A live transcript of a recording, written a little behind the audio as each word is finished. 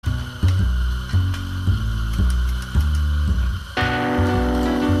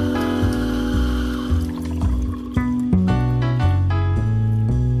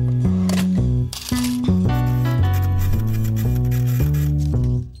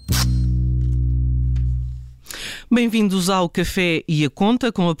Bem-vindos ao Café e a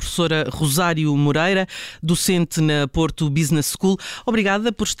Conta com a professora Rosário Moreira, docente na Porto Business School.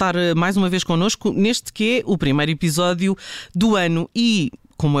 Obrigada por estar mais uma vez connosco neste que é o primeiro episódio do ano e,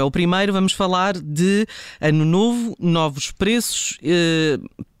 como é o primeiro, vamos falar de ano novo, novos preços,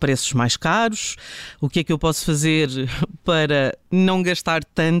 preços mais caros. O que é que eu posso fazer para não gastar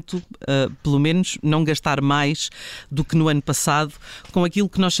tanto, pelo menos não gastar mais do que no ano passado, com aquilo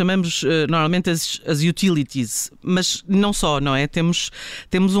que nós chamamos normalmente as utilities, mas não só, não é? Temos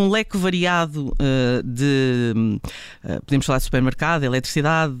um leque variado podemos falar de supermercado, da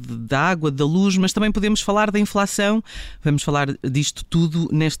eletricidade, da água, da luz, mas também podemos falar da inflação. Vamos falar disto tudo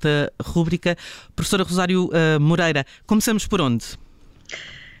nesta rúbrica. Professora Rosário Moreira, começamos por onde?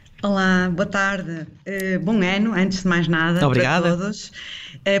 Olá, boa tarde. Bom ano, antes de mais nada. Obrigada. Para todos.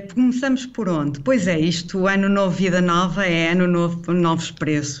 Começamos por onde? Pois é, isto, ano novo, vida nova, é ano novo, novos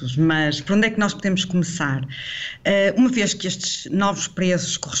preços, mas por onde é que nós podemos começar? Uma vez que estes novos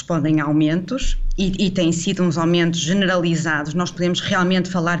preços correspondem a aumentos e têm sido uns aumentos generalizados, nós podemos realmente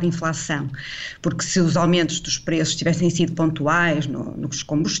falar de inflação, porque se os aumentos dos preços tivessem sido pontuais nos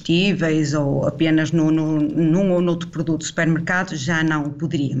combustíveis ou apenas num ou noutro produto do supermercado, já não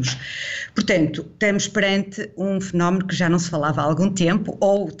poderíamos. Portanto, estamos perante um fenómeno que já não se falava há algum tempo,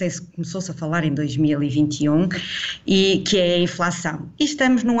 ou começou-se a falar em 2021, e que é a inflação. E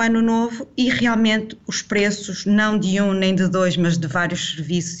estamos num ano novo e realmente os preços, não de um nem de dois, mas de vários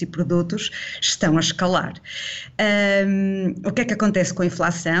serviços e produtos, estão a escalar. O que é que acontece com a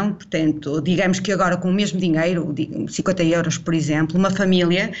inflação? Portanto, digamos que agora com o mesmo dinheiro, 50 euros por exemplo, uma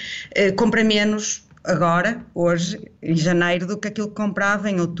família compra menos agora, hoje, em janeiro, do que aquilo que comprava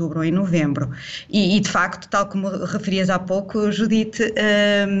em outubro ou em novembro. E de facto, tal como referias há pouco, Judite,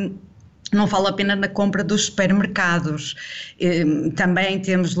 não falo apenas na compra dos supermercados, também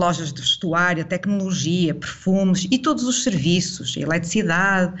temos lojas de vestuário, tecnologia, perfumes e todos os serviços, a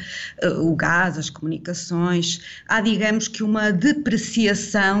eletricidade, o gás, as comunicações. Há, digamos que, uma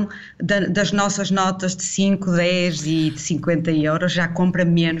depreciação das nossas notas de 5, 10 e de 50 euros, já compra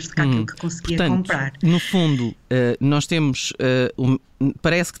menos do que aquilo que conseguia comprar. No fundo, nós temos...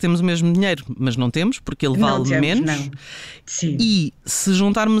 Parece que temos o mesmo dinheiro, mas não temos, porque ele vale menos. Não. Sim. E se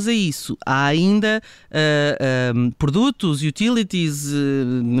juntarmos a isso, há ainda produtos, utilities,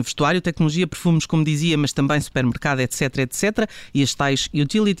 vestuário, tecnologia, perfumes, como dizia, mas também supermercado, etc, etc. E as tais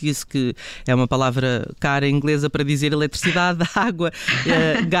utilities, que é uma palavra cara inglesa para dizer eletricidade, água,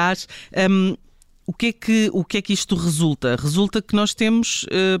 gás. O que é que isto resulta? Resulta que nós temos,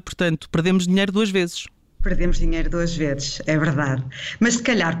 portanto, perdemos dinheiro duas vezes. Perdemos dinheiro duas vezes, é verdade. Mas se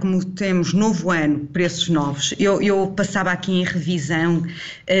calhar, como temos novo ano, preços novos, eu passava aqui em revisão,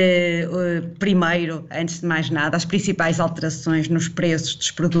 primeiro, antes de mais nada, as principais alterações nos preços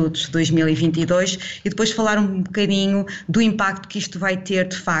dos produtos de 2022 e depois falar um bocadinho do impacto que isto vai ter,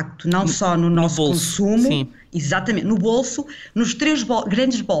 de facto, não só no nosso consumo, sim. Exatamente, no bolso, nos três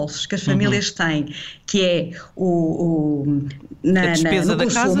grandes bolsos que as famílias têm, que é a despesa da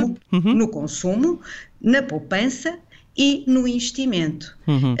casa, no consumo, na poupança e no investimento.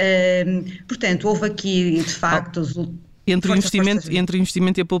 Portanto, houve aqui, de facto... Entre o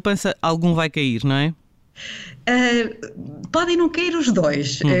investimento e a poupança, algum vai cair, não é? Podem não cair os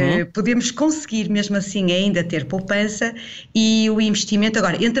dois, podemos conseguir mesmo assim ainda ter poupança e o investimento.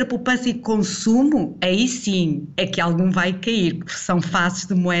 Agora, entre a poupança e consumo, aí sim é que algum vai cair, porque são faces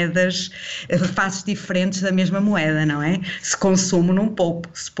de moedas, faces diferentes da mesma moeda, não é? Se consumo não poupo,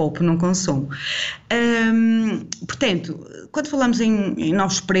 se poupo não consumo. Portanto, quando falamos em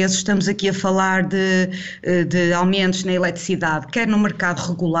novos preços, estamos aqui a falar de aumentos na eletricidade, quer no mercado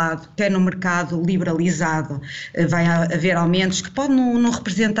regulado, quer no mercado liberalizado. Vai haver aumentos que podem não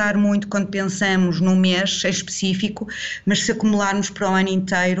representar muito quando pensamos num mês específico, mas se acumularmos para o ano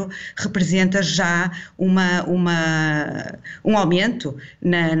inteiro, representa já um aumento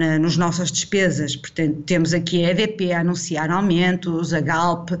nas nossas despesas. Portanto, temos aqui a EDP a anunciar aumentos, a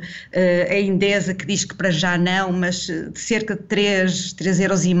Galp, a Endesa que diz que para já não, mas de cerca de 3,5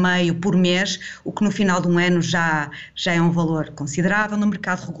 euros por mês, o que no final de um ano já é um valor considerável, no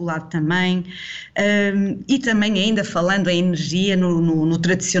mercado regulado também. E também ainda falando em energia, no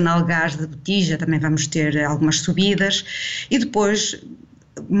tradicional gás de botija também vamos ter algumas subidas e depois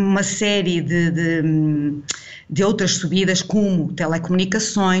uma série de outras subidas como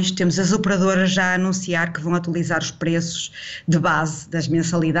telecomunicações. Temos as operadoras já a anunciar que vão atualizar os preços de base das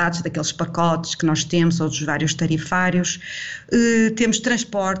mensalidades, daqueles pacotes que nós temos ou dos vários tarifários. Temos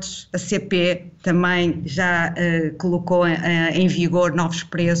transportes, a CP também já colocou em vigor novos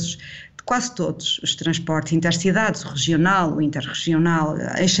preços quase todos os transportes intercidades, o regional, o interregional,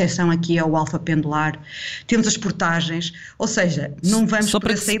 a exceção aqui é o alfa pendular, temos as portagens, ou seja, não vamos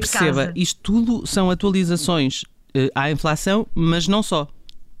poder sair de casa. Só para que se perceba, isto tudo são atualizações à inflação, mas não só.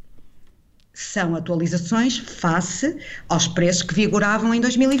 São atualizações face aos preços que vigoravam em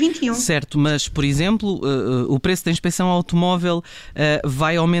 2021. Certo, mas, por exemplo, o preço da inspeção automóvel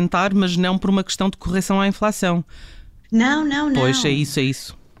vai aumentar, mas não por uma questão de correção à inflação. Não. Pois, é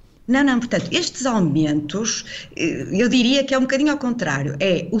isso. Não, portanto, estes aumentos, eu diria que é um bocadinho ao contrário,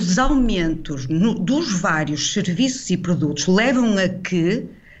 os aumentos dos vários serviços e produtos levam a que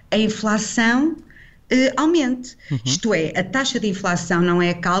a inflação aumente. Isto é, a taxa de inflação não é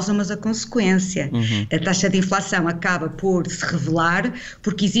a causa, mas a consequência. A taxa de inflação acaba por se revelar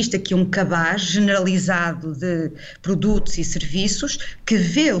porque existe aqui um cabaz generalizado de produtos e serviços que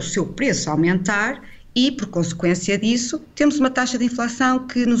vê o seu preço aumentar e, por consequência disso, temos uma taxa de inflação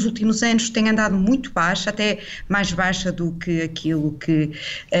que nos últimos anos tem andado muito baixa, até mais baixa do que aquilo que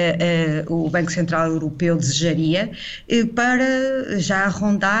o Banco Central Europeu desejaria, para já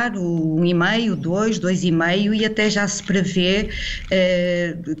rondar o 1,5%, 2,5% e até já se prevê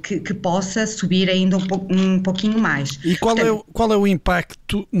que possa subir ainda um pouquinho mais. E qual é o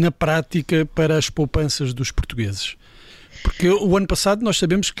impacto na prática para as poupanças dos portugueses? Porque o ano passado nós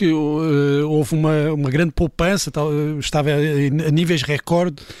sabemos que houve uma grande poupança, estava a níveis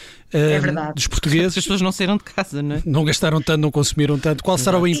recorde dos portugueses. As pessoas não saíram de casa, não é? Não gastaram tanto, não consumiram tanto. Qual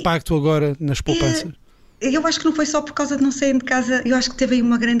será o impacto agora nas poupanças? Eu acho que não foi só por causa de não saírem de casa, eu acho que teve aí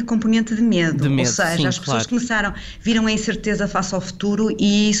uma grande componente de medo. Ou seja, sim, as pessoas viram a incerteza face ao futuro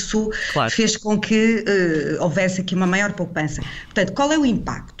e isso fez com que houvesse aqui uma maior poupança. Portanto, qual é o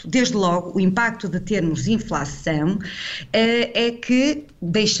impacto? Desde logo, o impacto de termos inflação é que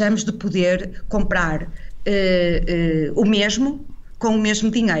deixamos de poder comprar o mesmo com o mesmo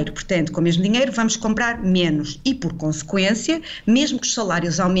dinheiro. Portanto, com o mesmo dinheiro vamos comprar menos e, por consequência, mesmo que os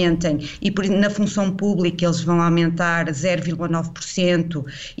salários aumentem e na função pública eles vão aumentar 0,9%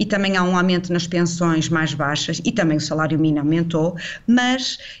 e também há um aumento nas pensões mais baixas e também o salário mínimo aumentou,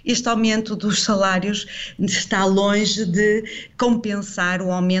 mas este aumento dos salários está longe de compensar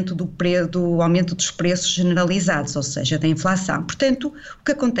o aumento do aumento dos preços generalizados, ou seja, da inflação. Portanto, o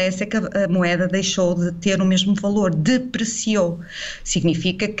que acontece é que a moeda deixou de ter o mesmo valor, depreciou.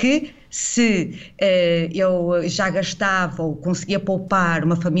 Significa que se eu já gastava ou conseguia poupar,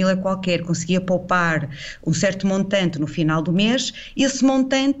 uma família qualquer conseguia poupar um certo montante no final do mês, esse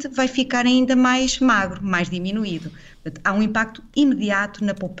montante vai ficar ainda mais magro, mais diminuído. Há um impacto imediato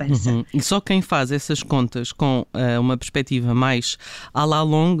na poupança. E só quem faz essas contas com uma perspectiva mais à la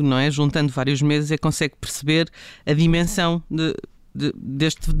longue, não é? Juntando vários meses, consegue perceber a dimensão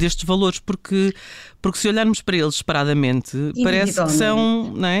destes valores, porque se olharmos para eles separadamente, parece que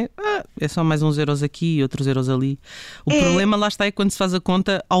são, não é? É só mais uns euros aqui e outros euros ali. O problema lá está é quando se faz a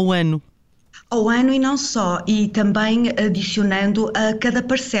conta ao ano. Ao ano e não só, e também adicionando a cada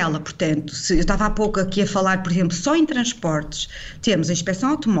parcela. Portanto, eu estava há pouco aqui a falar, por exemplo, só em transportes, temos a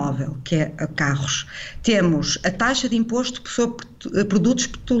inspeção automóvel, que é a carros, temos a taxa de imposto sobre produtos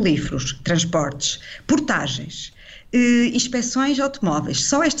petrolíferos, transportes, portagens, inspeções automóveis.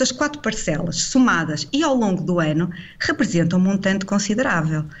 Só estas 4 parcelas somadas e ao longo do ano representam um montante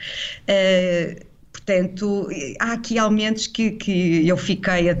considerável. Portanto, há aqui aumentos que eu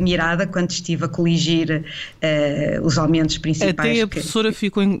fiquei admirada quando estive a coligir os aumentos principais. Até a professora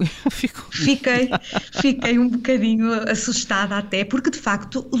ficou... Fiquei um bocadinho assustada até, porque de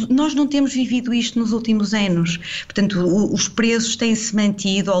facto nós não temos vivido isto nos últimos anos. Portanto, os preços têm-se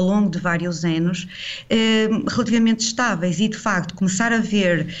mantido ao longo de vários anos relativamente estáveis e de facto começar a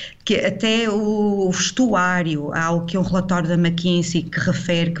ver que até o vestuário, há aqui um relatório da McKinsey que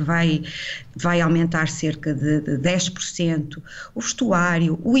refere que vai aumentar cerca de 10%, o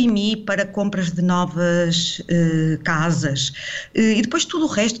vestuário, o IMI para compras de novas casas e depois tudo o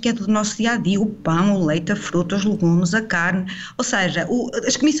resto que é do nosso dia-a-dia, o pão, o leite, a fruta, os legumes, a carne, ou seja,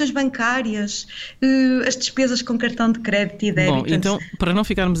 as comissões bancárias, as despesas com cartão de crédito e débito. Bom, então, para não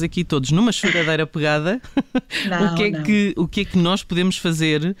ficarmos aqui todos numa choradeira pegada, o que é que nós podemos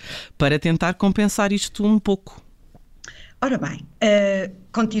fazer para tentar compensar isto um pouco? Ora bem,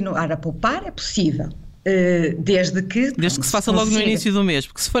 continuar a poupar é possível, desde que se faça logo no início do mês,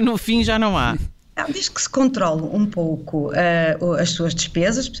 porque se for no fim já não há. Desde que se controle um pouco as suas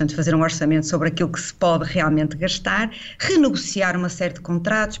despesas, portanto fazer um orçamento sobre aquilo que se pode realmente gastar, renegociar uma série de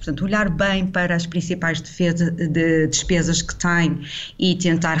contratos, portanto olhar bem para as principais despesas que tem e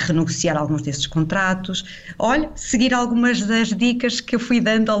tentar renegociar alguns desses contratos. Seguir algumas das dicas que eu fui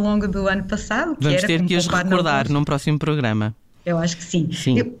dando ao longo do ano passado. Vamos ter que as recordar num próximo programa. Eu acho que sim.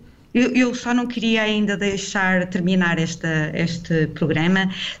 Eu só não queria ainda deixar terminar este programa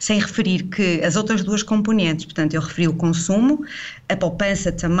sem referir que as outras duas componentes, portanto, eu referi o consumo, a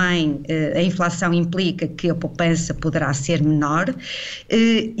poupança também, a inflação implica que a poupança poderá ser menor,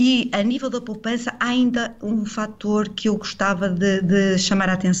 e a nível da poupança há ainda um fator que eu gostava de chamar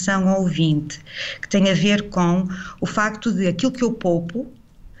a atenção ao ouvinte, que tem a ver com o facto de aquilo que eu poupo,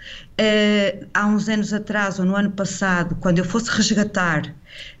 há uns anos atrás ou no ano passado, quando eu fosse resgatar,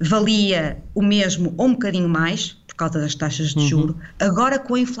 valia o mesmo ou um bocadinho mais, por causa das taxas de juro. Agora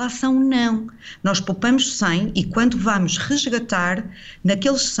com a inflação não. Nós poupamos 100 e quando vamos resgatar,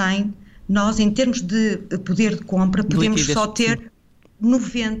 naqueles 100, nós em termos de poder de compra podemos só ter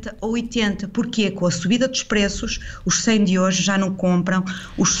 90 ou 80, porque com a subida dos preços, os 100 de hoje já não compram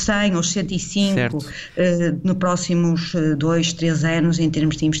os 100 ou os 105 nos próximos 2, 3 anos em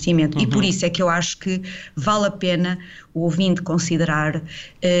termos de investimento. E por isso é que eu acho que vale a pena o ouvinte considerar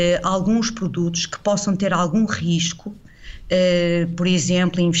alguns produtos que possam ter algum risco, por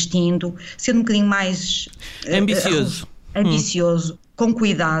exemplo, investindo, sendo um bocadinho mais ambicioso, com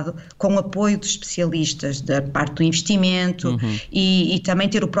cuidado, com o apoio de especialistas da parte do investimento e também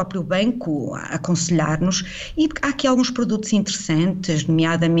ter o próprio banco a aconselhar-nos. E há aqui alguns produtos interessantes,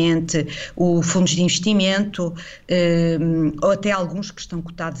 nomeadamente os fundos de investimento, ou até alguns que estão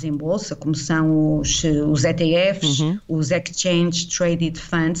cotados em bolsa, como são os ETFs, os Exchange Traded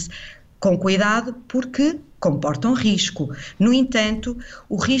Funds, com cuidado porque comportam risco. No entanto,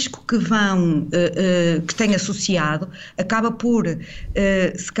 o risco que tem associado acaba por,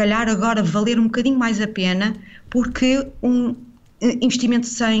 se calhar agora, valer um bocadinho mais a pena, porque um investimento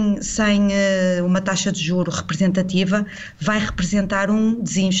sem uma taxa de juro representativa vai representar um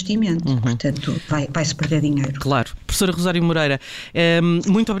desinvestimento, portanto vai-se perder dinheiro. Claro. Professora Rosário Moreira,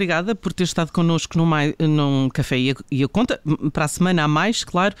 muito obrigada por ter estado connosco num Café e a Conta. Para a semana há mais,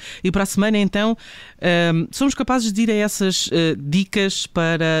 claro, e para a semana então somos capazes de ir a essas dicas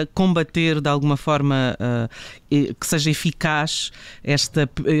para combater de alguma forma que seja eficaz esta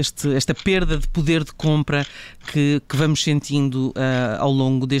perda de poder de compra que vamos sentindo ao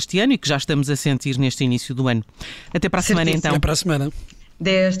longo deste ano e que já estamos a sentir neste início do ano. Até para a semana então. Até para a semana.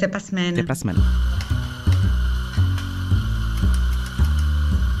 Deus, até para a semana. Até para a semana.